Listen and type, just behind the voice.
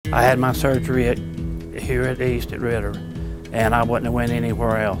I had my surgery here at East at Ritter, and I wouldn't have went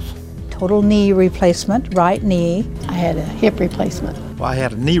anywhere else. Total knee replacement, right knee. I had a hip replacement. Well, I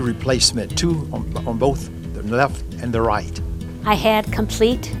had a knee replacement too on both the left and the right. I had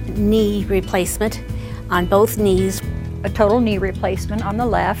complete knee replacement on both knees. A total knee replacement on the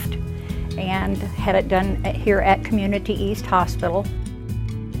left, and had it done here at Community East Hospital.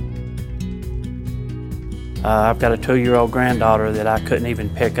 I've got a 2-year-old granddaughter that I couldn't even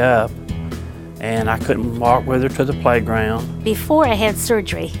pick up, and I couldn't walk with her to the playground. Before I had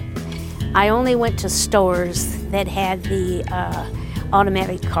surgery, I only went to stores that had the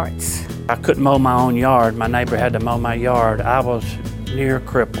automatic carts. I couldn't mow my own yard. My neighbor had to mow my yard. I was near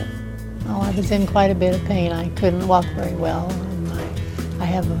crippled. Oh, I was in quite a bit of pain. I couldn't walk very well. And I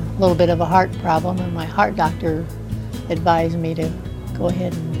have a little bit of a heart problem, and my heart doctor advised me to go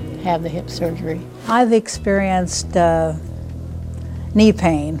ahead and have the hip surgery. I've experienced knee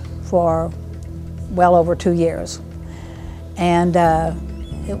pain for well over 2 years. And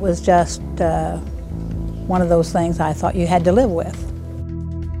it was just one of those things I thought you had to live with.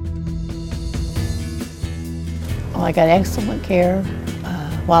 Well, I got excellent care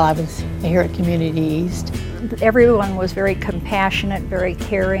while I was here at Community East. Everyone was very compassionate, very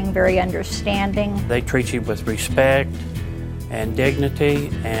caring, very understanding. They treat you with respect and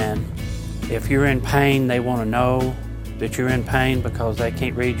dignity, and if you're in pain, they want to know that you're in pain because they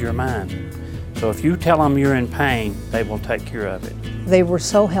can't read your mind. So if you tell them you're in pain, they will take care of it. They were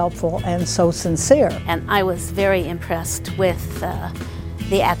so helpful and so sincere. And I was very impressed with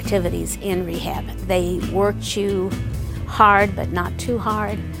the activities in rehab. They worked you hard, but not too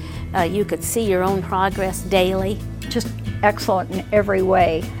hard. You could see your own progress daily. Just excellent in every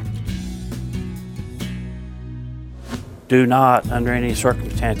way. Do not, under any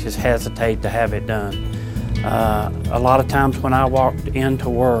circumstances, hesitate to have it done. A lot of times when I walked into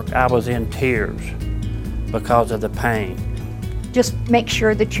work, I was in tears because of the pain. Just make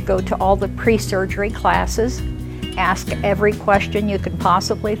sure that you go to all the pre-surgery classes. Ask every question you can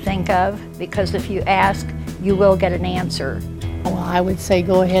possibly think of, because if you ask, you will get an answer. Well, I would say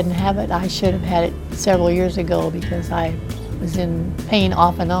go ahead and have it. I should have had it several years ago because I was in pain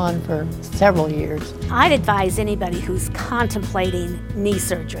off and on for several years. I'd advise anybody who's contemplating knee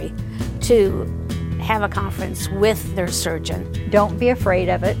surgery to have a conference with their surgeon. Don't be afraid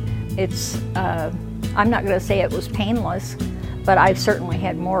of it. It's, I'm not going to say it was painless, but I've certainly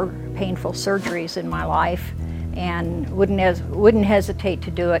had more painful surgeries in my life and wouldn't hesitate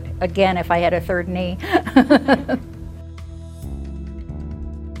to do it again if I had a third knee.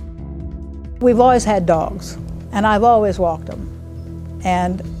 We've always had dogs, and I've always walked them.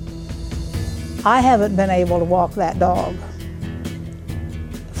 And I haven't been able to walk that dog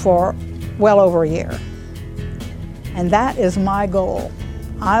for well over a year. And that is my goal.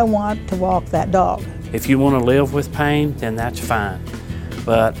 I want to walk that dog. If you want to live with pain, then that's fine.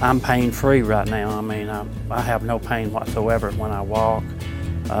 But I'm pain-free right now. I mean, I have no pain whatsoever when I walk,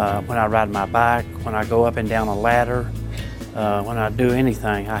 when I ride my bike, when I go up and down a ladder, when I do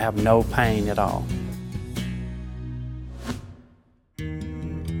anything, I have no pain at all.